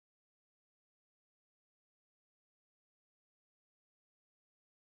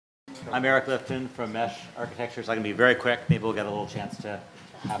I'm Eric Liftin from Mesh Architectures. I'm going to be very quick. Maybe we'll get a little chance to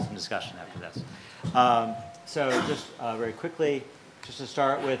have some discussion after this. So just very quickly, just to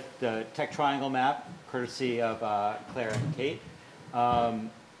start with the tech triangle map, courtesy of Claire and Kate.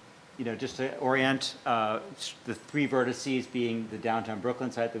 Just to orient the three vertices being the downtown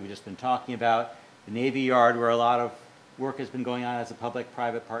Brooklyn site that we've just been talking about, the Navy Yard, where a lot of work has been going on as a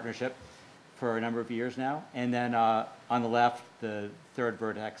public-private partnership for a number of years now. And then on the left, the third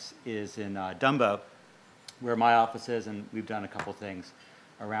vertex is in Dumbo, where my office is, and we've done a couple things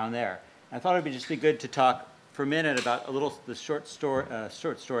around there. And I thought it would just be good to talk for a minute about the short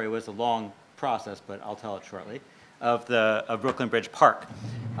story was a long process, but I'll tell it shortly, of Brooklyn Bridge Park.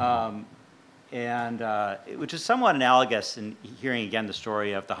 Which is somewhat analogous, in hearing again the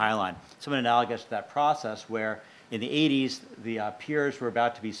story of the High Line, somewhat analogous to that process where in the 80s, the piers were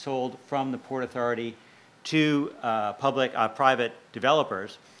about to be sold from the Port Authority to private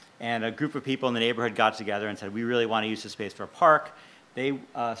developers, and a group of people in the neighborhood got together and said, we really want to use this space for a park. They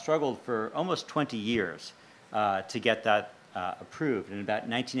struggled for almost 20 years to get that approved. And in about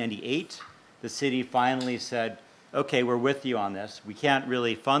 1998, the city finally said, okay, we're with you on this. We can't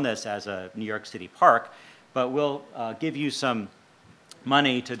really fund this as a New York City park, but we'll give you some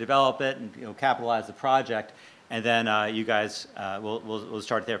money to develop it and capitalize the project. And then you guys will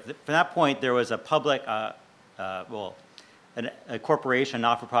start there. From that point, there was a public, a corporation,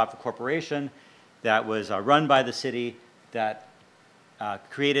 not-for-profit corporation that was run by the city that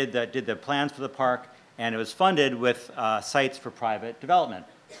did the plans for the park, and it was funded with sites for private development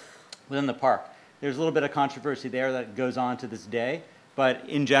within the park. There's a little bit of controversy there that goes on to this day, but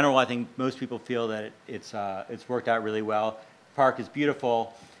in general, I think most people feel that it's worked out really well. The park is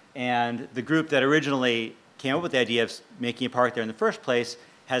beautiful, and the group that originally came up with the idea of making a park there in the first place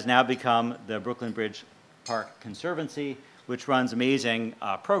has now become the Brooklyn Bridge Park Conservancy, which runs amazing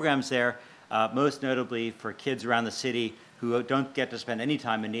programs there, most notably for kids around the city who don't get to spend any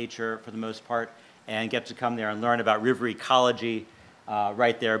time in nature for the most part and get to come there and learn about river ecology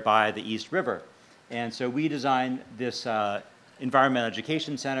right there by the East River. And so we designed this Environmental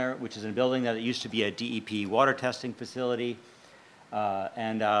Education Center, which is in a building that used to be a DEP water testing facility.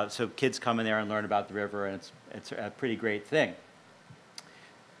 So kids come in there and learn about the river, and it's a pretty great thing.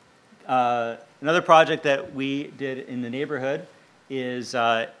 Another project that we did in the neighborhood is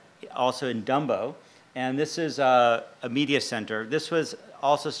also in Dumbo, and this is a media center. This was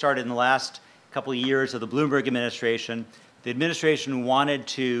also started in the last couple of years of the Bloomberg administration. The administration wanted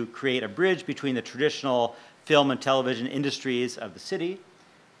to create a bridge between the traditional film and television industries of the city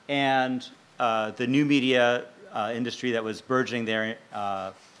and the new media industry that was burgeoning there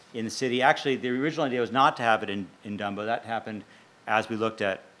in the city. Actually, the original idea was not to have it in Dumbo. That happened as we looked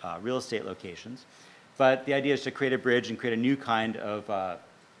at real estate locations. But the idea is to create a bridge and create a new kind of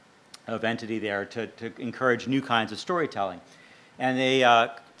entity there to encourage new kinds of storytelling. And they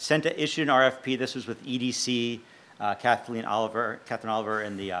issued an RFP. This was with EDC, Kathleen Oliver,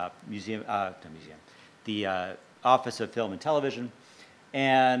 and the the Office of Film and Television.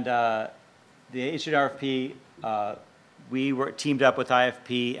 And they issued an RFP. We were teamed up with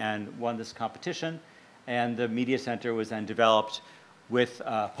IFP and won this competition. And the media center was then developed with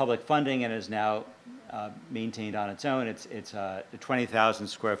public funding and is now maintained on its own. It's a 20,000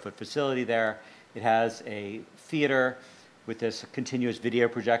 square foot facility there. It has a theater with this continuous video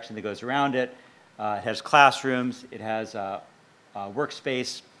projection that goes around it. It has classrooms. It has a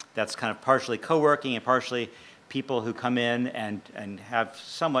workspace that's kind of partially co-working and partially people who come in and have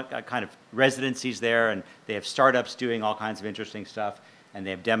somewhat kind of residencies there, and they have startups doing all kinds of interesting stuff, and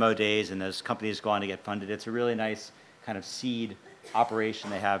they have demo days, and those companies go on to get funded. It's a really nice kind of seed operation.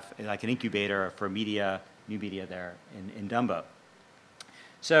 They have like an incubator for new media there in Dumbo.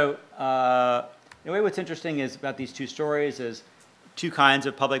 So in a way, what's interesting is about these two stories is two kinds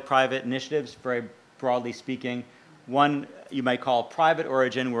of public-private initiatives, very broadly speaking. One you might call private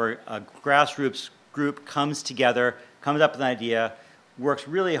origin, where a grassroots group comes together, comes up with an idea, works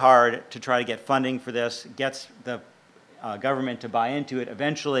really hard to try to get funding for this, gets the government to buy into it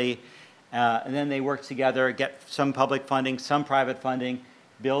eventually, and then they work together, get some public funding, some private funding,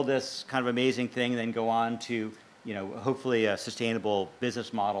 build this kind of amazing thing, then go on to, hopefully a sustainable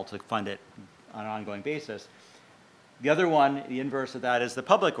business model to fund it on an ongoing basis. The other one, the inverse of that, is the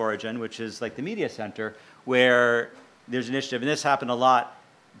public origin, which is like the media center, where there's an initiative, and this happened a lot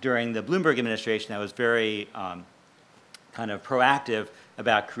during the Bloomberg administration that was very kind of proactive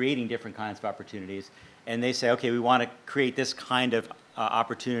about creating different kinds of opportunities. And they say, okay, we want to create this kind of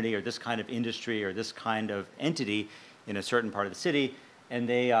opportunity or this kind of industry or this kind of entity in a certain part of the city. And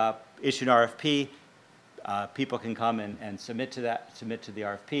they issued an RFP. people can come and submit to the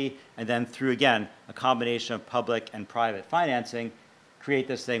RFP, and then through, again, a combination of public and private financing, create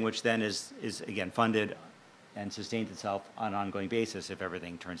this thing which then is again, funded and sustains itself on an ongoing basis if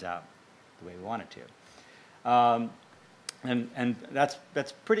everything turns out the way we want it to. And that's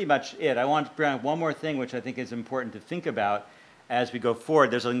pretty much it. I want to bring up one more thing which I think is important to think about as we go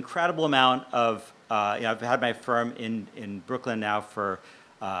forward. There's an incredible amount of, I've had my firm in Brooklyn now for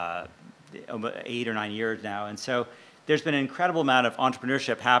 8 or 9 years now, and so there's been an incredible amount of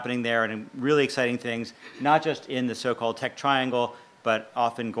entrepreneurship happening there and really exciting things, not just in the so-called tech triangle, but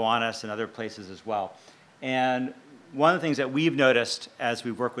often Gowanus and other places as well. And one of the things that we've noticed as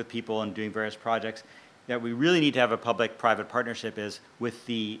we work with people and doing various projects that we really need to have a public-private partnership is with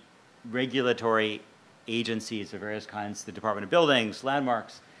the regulatory agencies of various kinds, the Department of Buildings,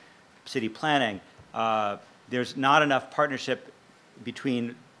 landmarks, city planning. There's not enough partnership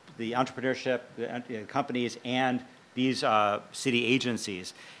between the entrepreneurship, the companies, and these city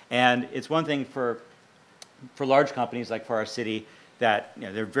agencies. And it's one thing for large companies like for our city that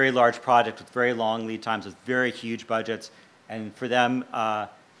they're very large projects with very long lead times with very huge budgets. And for them,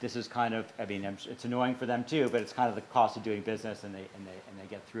 this is kind of, it's annoying for them too, but it's kind of the cost of doing business and they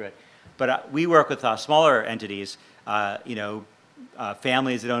get through it. But we work with smaller entities,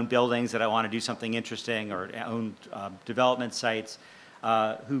 families that own buildings that want to do something interesting or own development sites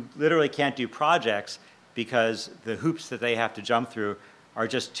who literally can't do projects because the hoops that they have to jump through are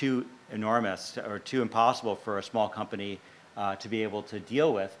just too enormous or too impossible for a small company to be able to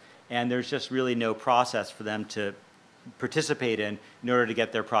deal with. And there's just really no process for them to participate in order to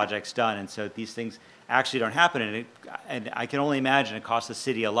get their projects done. And so these things actually don't happen. And I can only imagine it costs the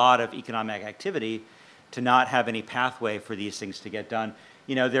city a lot of economic activity to not have any pathway for these things to get done.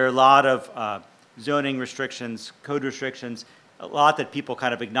 There are a lot of zoning restrictions, code restrictions, a lot that people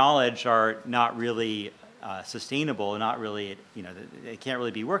kind of acknowledge are not really sustainable, not really, they can't really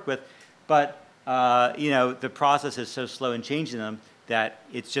be worked with. But, the process is so slow in changing them that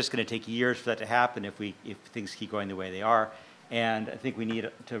it's just going to take years for that to happen if things keep going the way they are. And I think we need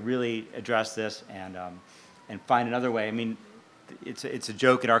to really address this and find another way. It's a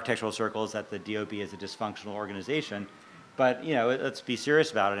joke in architectural circles that the DOB is a dysfunctional organization, but let's be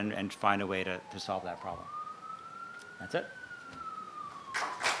serious about it and find a way to solve that problem. That's it.